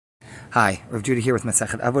Hi, Rav Judah here with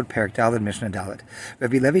Masechet Avot, Perek Daled, Mishnah Daled.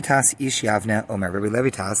 Rabbi Levitas Ish Yavne Omer. Rabbi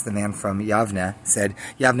Levitas, the man from Yavne, said,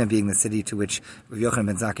 Yavne being the city to which Rav Yochanan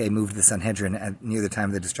ben Zakkai moved the Sanhedrin near the time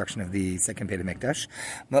of the destruction of the second Beit HaMikdash.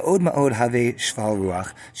 Ma'od have shval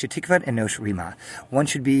ruach, shetikvat enosh rima. One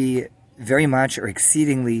should be very much or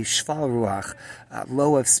exceedingly shval ruach,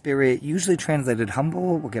 low of spirit, usually translated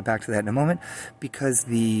humble. We'll get back to that in a moment, because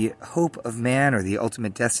the hope of man or the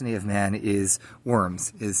ultimate destiny of man is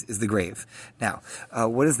worms, is the grave. Now,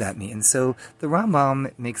 what does that mean? So the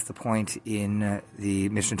Rambam makes the point in the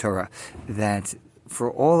Mishnah Torah that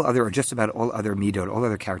for all other, or just about all other midot, all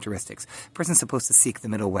other characteristics, a person's supposed to seek the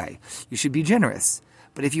middle way. You should be generous.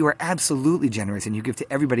 But if you are absolutely generous and you give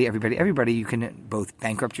to everybody, you can both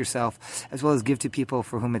bankrupt yourself as well as give to people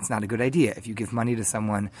for whom it's not a good idea. If you give money to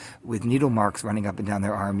someone with needle marks running up and down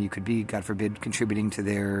their arm, you could be, God forbid, contributing to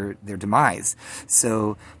their demise.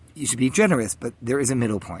 So you should be generous, but there is a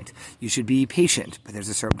middle point. You should be patient, but there's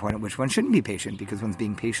a certain point at which one shouldn't be patient because one's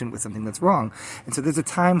being patient with something that's wrong. And so there's a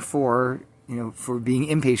time for being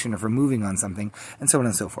impatient or for moving on something, and so on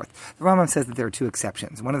and so forth. The Rambam says that there are two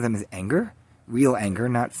exceptions. One of them is anger. Real anger,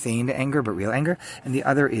 not feigned anger, but real anger. And the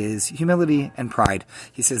other is humility and pride.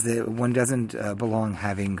 He says that one doesn't belong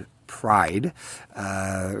having pride,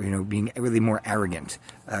 being really more arrogant.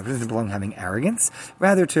 Doesn't belong having arrogance.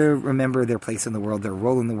 Rather to remember their place in the world, their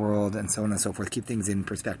role in the world, and so on and so forth. Keep things in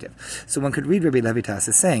perspective. So one could read Rabbi Levitas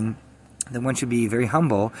as saying that one should be very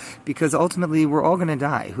humble, because ultimately we're all going to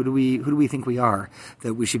die. Who do we think we are,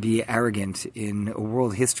 that we should be arrogant in a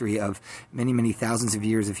world history of many, many thousands of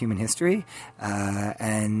years of human history?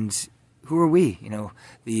 And who are we?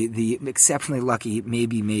 The exceptionally lucky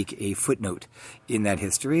maybe make a footnote in that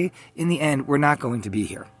history. In the end, we're not going to be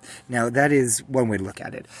here. Now, that is one way to look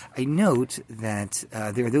at it. I note that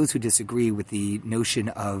there are those who disagree with the notion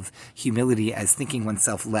of humility as thinking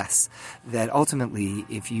oneself less. That ultimately,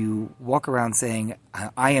 if you walk around saying,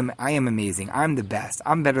 I am amazing, I'm the best,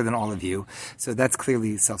 I'm better than all of you, so that's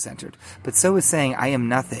clearly self-centered. But so is saying, I am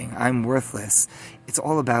nothing, I'm worthless. It's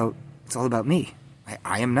all about me.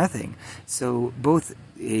 I am nothing. So both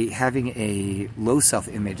having a low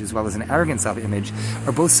self-image as well as an arrogant self-image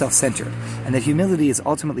are both self-centered. And that humility is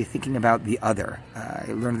ultimately thinking about the other. I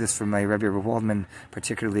learned this from my Rebbe Rav Waldman,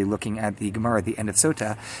 particularly looking at the Gemara at the end of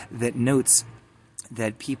Sota, that notes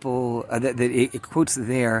that people, that it quotes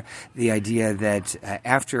there the idea that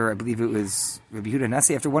after, I believe it was Rabbi Yehuda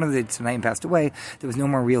Nasi, after one of the Tanaim passed away, there was no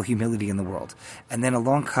more real humility in the world. And then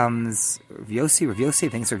along comes Rav Yosef,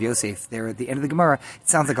 thanks Rav Yosef, there at the end of the Gemara, it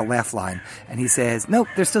sounds like a laugh line. And he says, nope,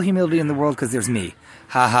 there's still humility in the world because there's me.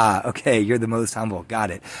 Ha ha, okay, you're the most humble, got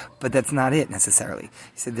it. But that's not it necessarily.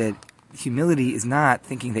 He said that humility is not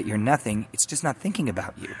thinking that you're nothing, it's just not thinking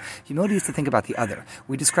about you. Humility is to think about the other.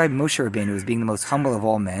 We describe Moshe Rabbeinu as being the most humble of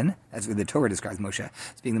all men, as the Torah describes Moshe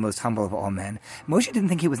as being the most humble of all men. Moshe didn't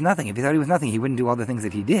think he was nothing. If he thought he was nothing, he wouldn't do all the things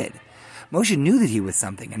that he did. Moshe knew that he was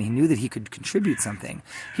something, and he knew that he could contribute something.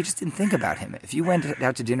 He just didn't think about him. If you went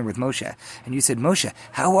out to dinner with Moshe, and you said, Moshe,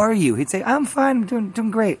 how are you? He'd say, I'm fine, I'm doing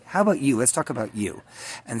great. How about you? Let's talk about you.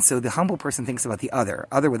 And so the humble person thinks about the other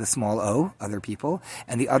with a small o, other people,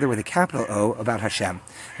 and the other with a capital O, about Hashem,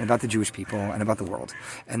 and about the Jewish people, and about the world.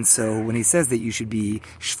 And so when he says that you should be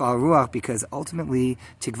shval ruach, because ultimately,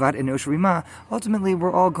 tikvat enosh rima, ultimately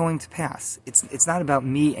we're all going to pass. It's not about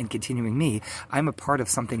me and continuing me. I'm a part of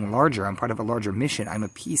something larger. I'm part of a larger mission. I'm a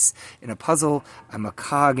piece in a puzzle. I'm a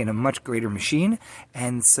cog in a much greater machine.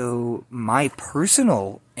 And so my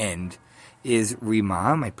personal end is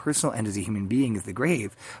Rima. My personal end as a human being is the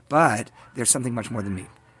grave. But there's something much more than me.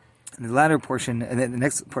 In the latter portion, and then the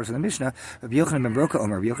next portion of the Mishnah, Rabbi Yochanan ben Broka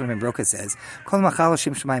Omer, Rabbi Yochanan ben Broka says, Kol machal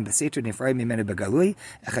Hashem shemayim b'seter nifrayim mimenu begalui,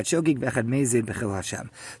 echad shogig v'echad mezid b'chil Hashem.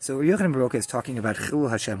 So Rabbi Yochanan ben Broka is talking about Chil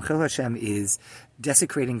Hashem. Chil Hashem is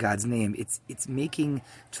desecrating God's name. It's making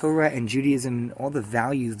Torah and Judaism, all the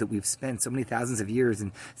values that we've spent so many thousands of years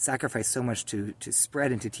and sacrificed so much to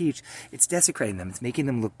spread and to teach, it's desecrating them. It's making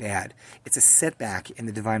them look bad. It's a setback in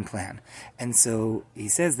the divine plan. And so he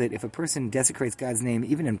says that if a person desecrates God's name,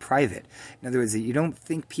 even in private, in other words, that you don't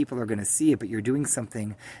think people are going to see it, but you're doing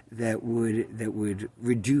something that would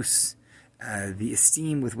reduce the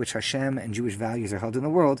esteem with which Hashem and Jewish values are held in the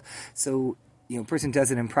world. So a person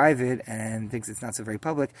does it in private and thinks it's not so very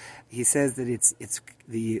public. He says that it's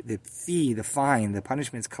the fee, the fine, the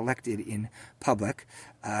punishment is collected in public,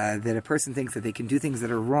 that a person thinks that they can do things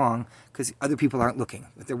that are wrong because other people aren't looking.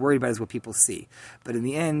 What they're worried about is what people see. But in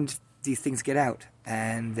the end, these things get out,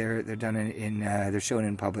 and they're done they're shown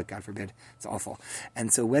in public. God forbid, it's awful.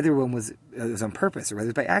 And so whether one was on purpose or whether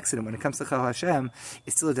it's by accident, when it comes to Chal Hashem,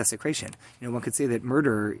 it's still a desecration. One could say that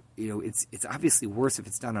murder, it's obviously worse if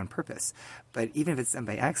it's done on purpose. But even if it's done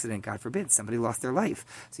by accident, God forbid, somebody lost their life.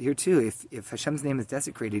 So here too, if Hashem's name is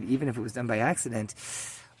desecrated, even if it was done by accident,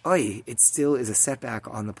 it still is a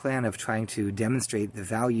setback on the plan of trying to demonstrate the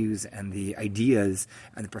values and the ideas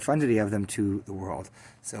and the profundity of them to the world.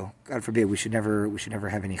 So, God forbid, we should never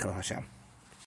have any Chal Hashem.